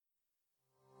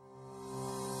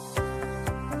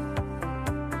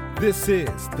This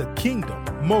is the Kingdom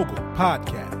Mogul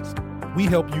Podcast. We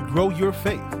help you grow your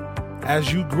faith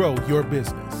as you grow your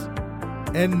business.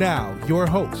 And now, your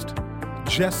host,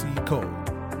 Jesse Cole.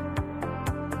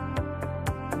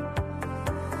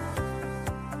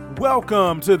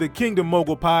 Welcome to the Kingdom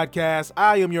Mogul Podcast.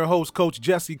 I am your host, Coach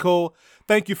Jesse Cole.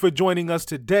 Thank you for joining us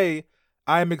today.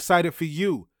 I am excited for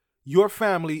you, your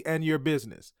family, and your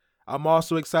business. I'm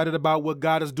also excited about what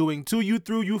God is doing to you,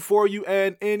 through you, for you,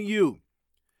 and in you.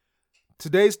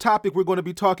 Today's topic, we're going to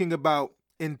be talking about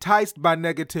enticed by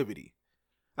negativity.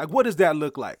 Like, what does that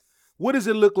look like? What does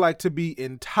it look like to be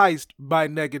enticed by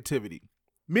negativity?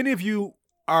 Many of you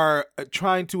are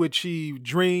trying to achieve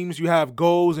dreams. You have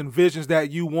goals and visions that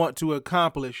you want to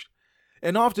accomplish.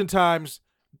 And oftentimes,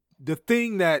 the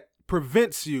thing that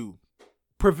prevents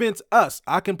us.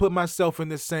 I can put myself in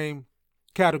the same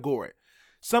category.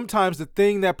 Sometimes the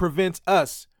thing that prevents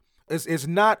us is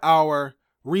not our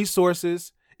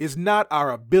resources. It's not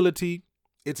our ability.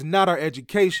 It's not our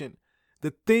education.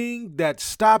 The thing that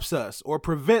stops us or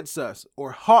prevents us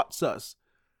or halts us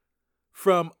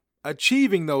from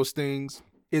achieving those things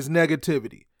is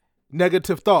negativity,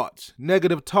 negative thoughts,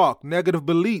 negative talk, negative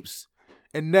beliefs,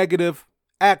 and negative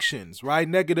actions, right?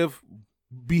 Negative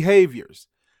behaviors.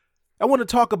 I want to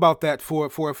talk about that for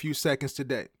a few seconds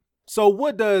today. So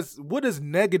what does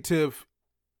negative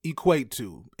equate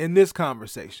to in this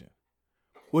conversation?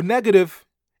 Well, negative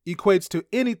equates to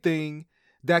anything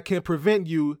that can prevent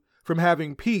you from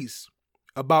having peace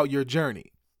about your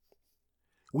journey.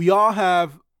 We all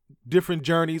have different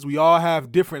journeys. We all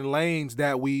have different lanes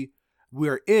that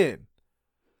we're in.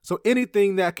 So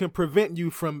anything that can prevent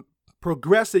you from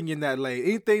progressing in that lane,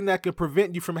 anything that can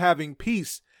prevent you from having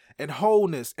peace and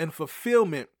wholeness and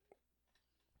fulfillment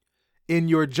in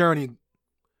your journey.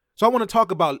 So let's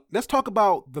talk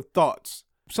about the thoughts.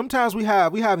 Sometimes we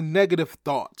have negative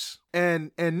thoughts,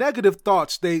 and negative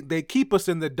thoughts, they keep us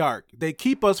in the dark. They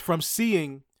keep us from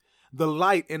seeing the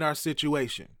light in our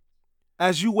situation.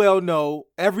 As you well know,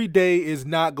 every day is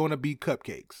not going to be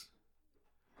cupcakes.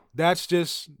 That's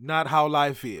just not how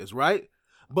life is, right?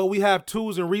 But we have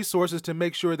tools and resources to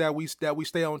make sure that we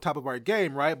stay on top of our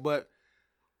game, right? But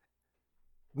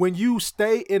when you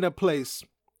stay in a place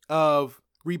of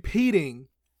repeating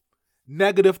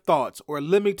negative thoughts or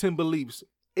limiting beliefs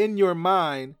in your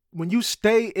mind, when you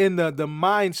stay in the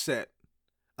mindset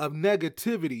of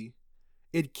negativity,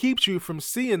 it keeps you from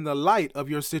seeing the light of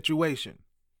your situation.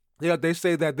 Yeah, they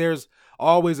say that there's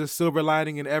always a silver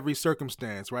lining in every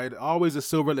circumstance, right?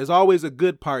 There's always a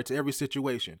good part to every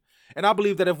situation. And I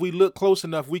believe that if we look close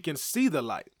enough, we can see the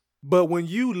light. But when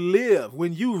you live,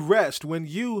 when you rest, when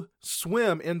you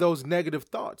swim in those negative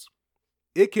thoughts,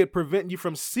 it can prevent you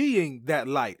from seeing that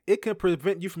light. It can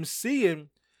prevent you from seeing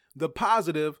the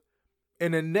positive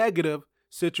in a negative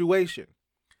situation.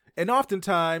 And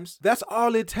oftentimes, that's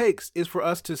all it takes is for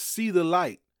us to see the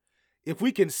light. If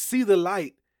we can see the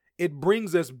light, it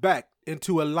brings us back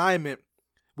into alignment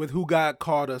with who God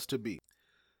called us to be.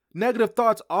 Negative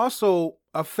thoughts also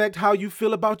affect how you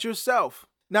feel about yourself.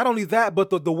 Not only that, but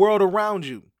the world around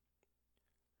you.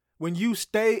 When you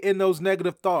stay in those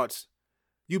negative thoughts,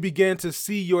 you begin to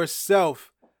see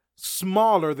yourself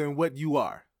smaller than what you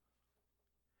are.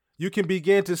 You can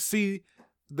begin to see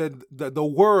the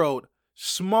world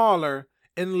smaller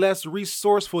and less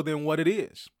resourceful than what it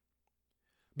is,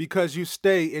 because you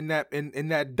stay in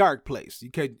that dark place. You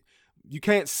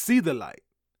can't see the light,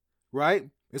 right?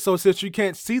 And so since you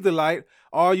can't see the light,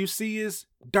 all you see is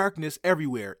darkness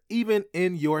everywhere, even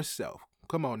in yourself.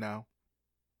 Come on now.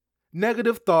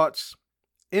 Negative thoughts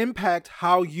impact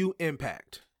how you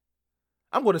impact.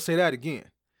 I'm going to say that again.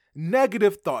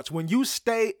 Negative thoughts. When you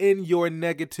stay in your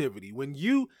negativity, when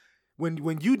you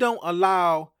don't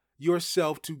allow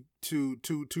yourself to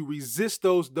resist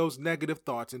those negative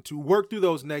thoughts and to work through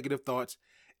those negative thoughts,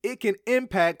 it can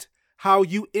impact how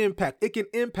you impact. It can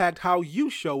impact how you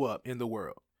show up in the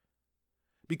world.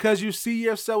 Because you see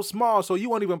yourself small, so you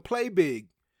won't even play big.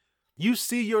 You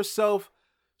see yourself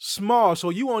small, so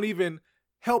you won't even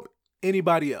help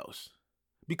anybody else.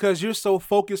 Because you're so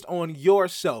focused on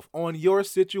yourself, on your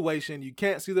situation, you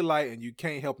can't see the light and you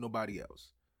can't help nobody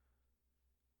else.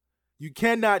 You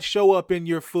cannot show up in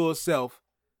your full self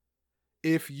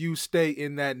if you stay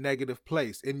in that negative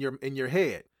place, in your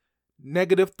head.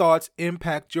 Negative thoughts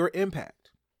impact your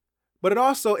impact. But it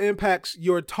also impacts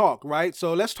your talk, right?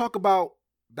 So let's talk about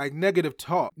like negative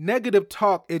talk. Negative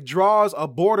talk, it draws a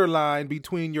borderline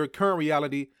between your current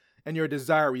reality and your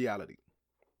desired reality.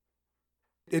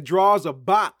 It draws a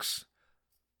box.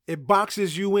 It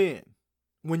boxes you in.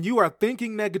 When you are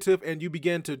thinking negative and you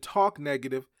begin to talk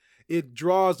negative, it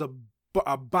draws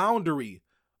a boundary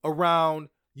around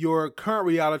your current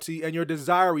reality and your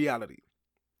desired reality.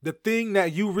 The thing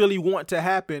that you really want to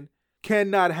happen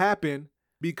cannot happen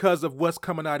because of what's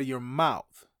coming out of your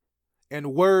mouth.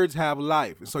 And words have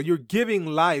life. So you're giving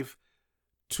life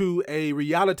to a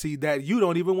reality that you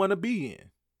don't even want to be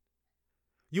in.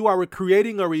 You are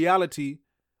creating a reality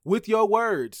with your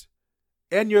words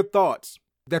and your thoughts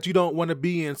that you don't want to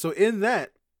be in. So in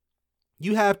that,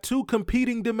 you have two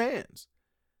competing demands.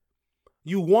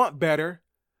 You want better,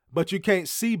 but you can't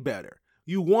see better.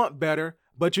 You want better,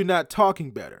 but you're not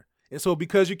talking better. And so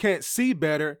because you can't see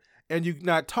better and you're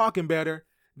not talking better,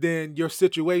 then your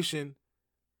situation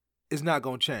is not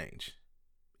going to change.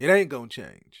 It ain't going to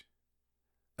change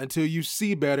until you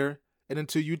see better and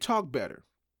until you talk better.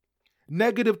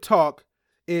 Negative talk,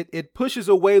 it pushes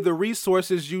away the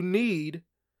resources you need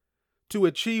to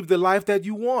achieve the life that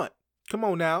you want. Come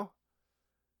on now.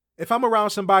 If I'm around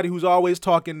somebody who's always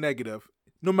talking negative,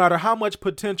 no matter how much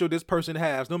potential this person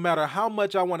has, no matter how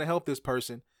much I want to help this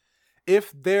person,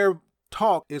 if their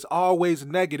talk is always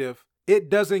negative, it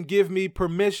doesn't give me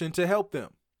permission to help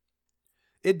them.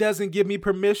 It doesn't give me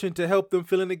permission to help them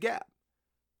fill in the gap.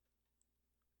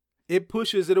 It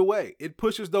pushes it away. It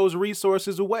pushes those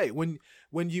resources away when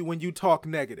you talk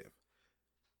negative.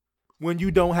 When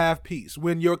you don't have peace,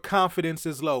 when your confidence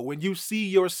is low, when you see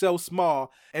yourself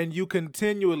small and you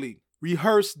continually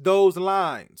rehearse those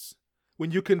lines,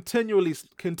 when you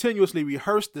continuously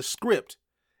rehearse the script,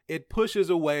 it pushes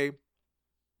away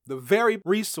the very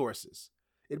resources.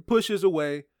 It pushes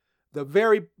away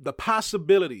the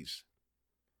possibilities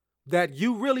that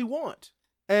you really want.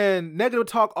 And negative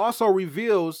talk also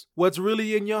reveals what's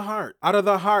really in your heart. Out of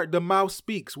the heart, the mouth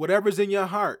speaks. Whatever's in your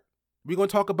heart. We're going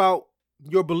to talk about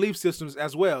your belief systems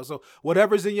as well. So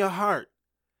whatever's in your heart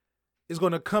is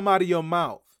going to come out of your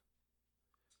mouth.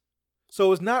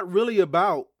 So it's not really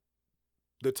about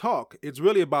the talk. It's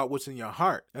really about what's in your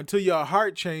heart. Until your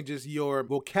heart changes, your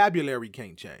vocabulary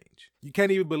can't change. You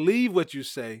can't even believe what you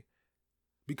say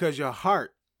because your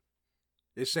heart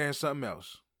is saying something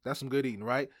else. That's some good eating,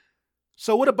 right?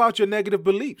 So what about your negative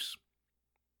beliefs?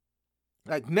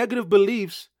 Like negative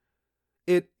beliefs,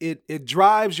 it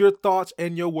drives your thoughts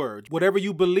and your words. Whatever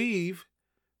you believe,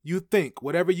 you think.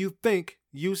 Whatever you think,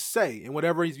 you say. And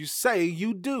whatever you say,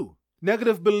 you do.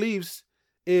 Negative beliefs,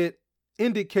 it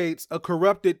indicates a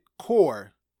corrupted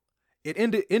core. It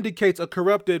indicates a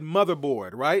corrupted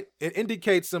motherboard, right? It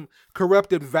indicates some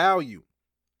corrupted value.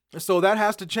 And so that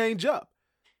has to change up.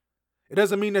 It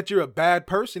doesn't mean that you're a bad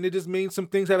person. It just means some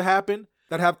things have happened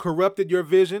that have corrupted your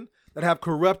vision, that have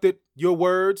corrupted your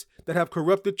words, that have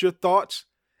corrupted your thoughts.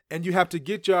 And you have to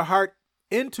get your heart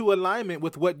into alignment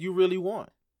with what you really want.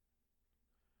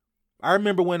 I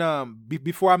remember when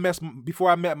before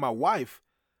I met my wife,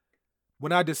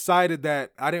 when I decided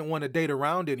that I didn't want to date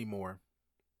around anymore,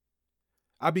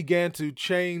 I began to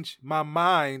change my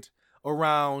mind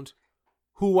around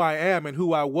who I am and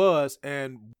who I was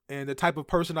and the type of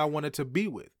person I wanted to be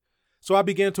with. So I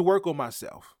began to work on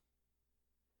myself,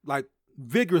 like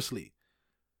vigorously,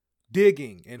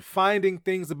 digging and finding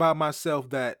things about myself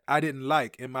that I didn't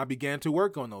like, and I began to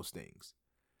work on those things.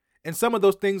 And some of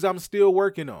those things I'm still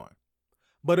working on.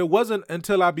 But it wasn't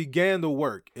until I began the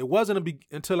work, it wasn't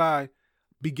until I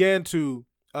began to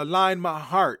align my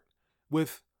heart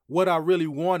with what I really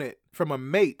wanted from a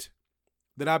mate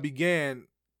that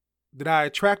I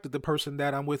attracted the person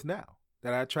that I'm with now,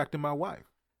 that I attracted my wife.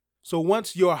 So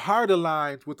once your heart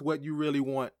aligns with what you really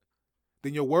want,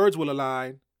 then your words will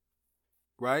align,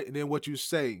 right? And then what you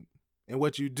say and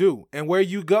what you do and where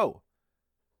you go,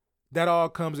 that all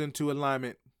comes into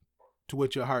alignment to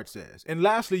what your heart says. And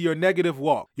lastly, your negative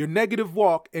walk. Your negative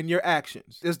walk and your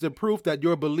actions is the proof that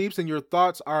your beliefs and your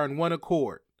thoughts are in one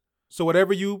accord. So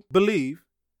whatever you believe,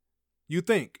 you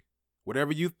think.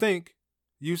 Whatever you think,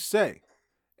 you say.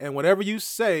 And whatever you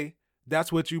say,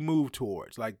 that's what you move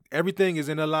towards. Like everything is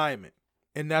in alignment,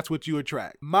 and that's what you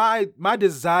attract. My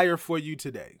desire for you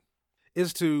today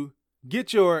is to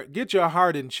get your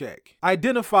heart in check.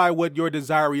 Identify what your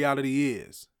desired reality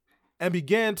is and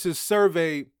begin to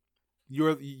survey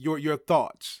your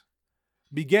thoughts.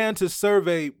 Begin to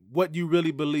survey what you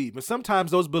really believe. And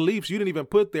sometimes those beliefs you didn't even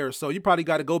put there. So you probably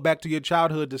got to go back to your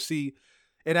childhood to see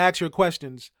and ask your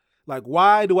questions. Like,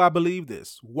 why do I believe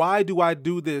this? Why do I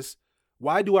do this?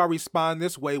 Why do I respond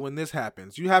this way when this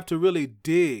happens? You have to really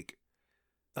dig.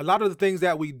 A lot of the things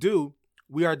that we do,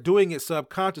 we are doing it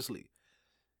subconsciously,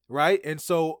 right? And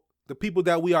so the people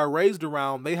that we are raised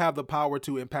around, they have the power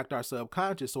to impact our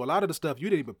subconscious. So a lot of the stuff you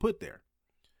didn't even put there.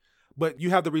 But you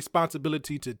have the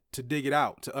responsibility to dig it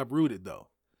out, to uproot it though,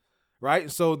 right?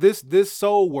 And so this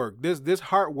soul work, this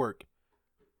heart work,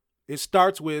 it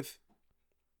starts with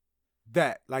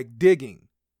that, like digging,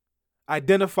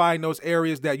 identifying those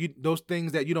areas those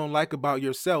things that you don't like about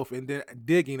yourself, and then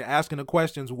digging, asking the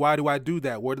questions, why do I do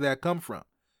that? Where did that come from?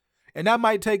 And that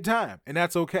might take time, and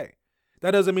that's okay.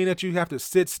 That doesn't mean that you have to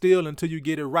sit still until you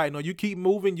get it right. No, you keep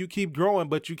moving, you keep growing,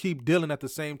 but you keep dealing at the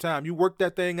same time. You work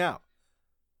that thing out.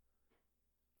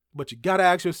 But you got to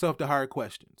ask yourself the hard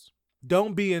questions.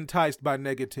 Don't be enticed by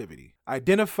negativity.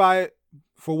 Identify it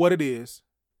for what it is.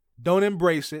 Don't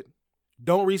embrace it.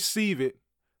 Don't receive it.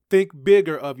 Think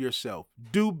bigger of yourself.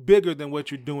 Do bigger than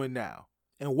what you're doing now.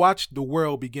 And watch the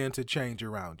world begin to change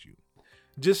around you.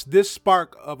 Just this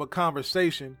spark of a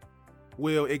conversation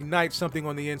will ignite something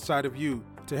on the inside of you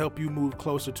to help you move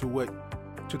closer to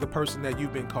the person that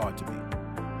you've been called to be.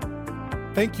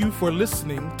 Thank you for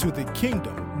listening to the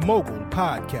Kingdom Mogul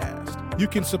Podcast. You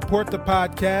can support the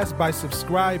podcast by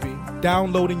subscribing,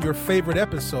 downloading your favorite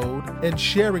episode, and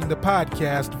sharing the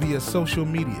podcast via social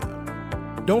media.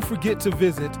 Don't forget to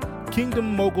visit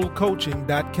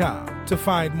kingdommogulcoaching.com to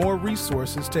find more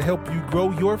resources to help you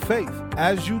grow your faith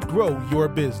as you grow your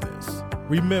business.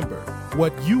 Remember,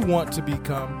 what you want to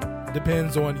become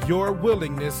depends on your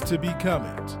willingness to become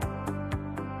it.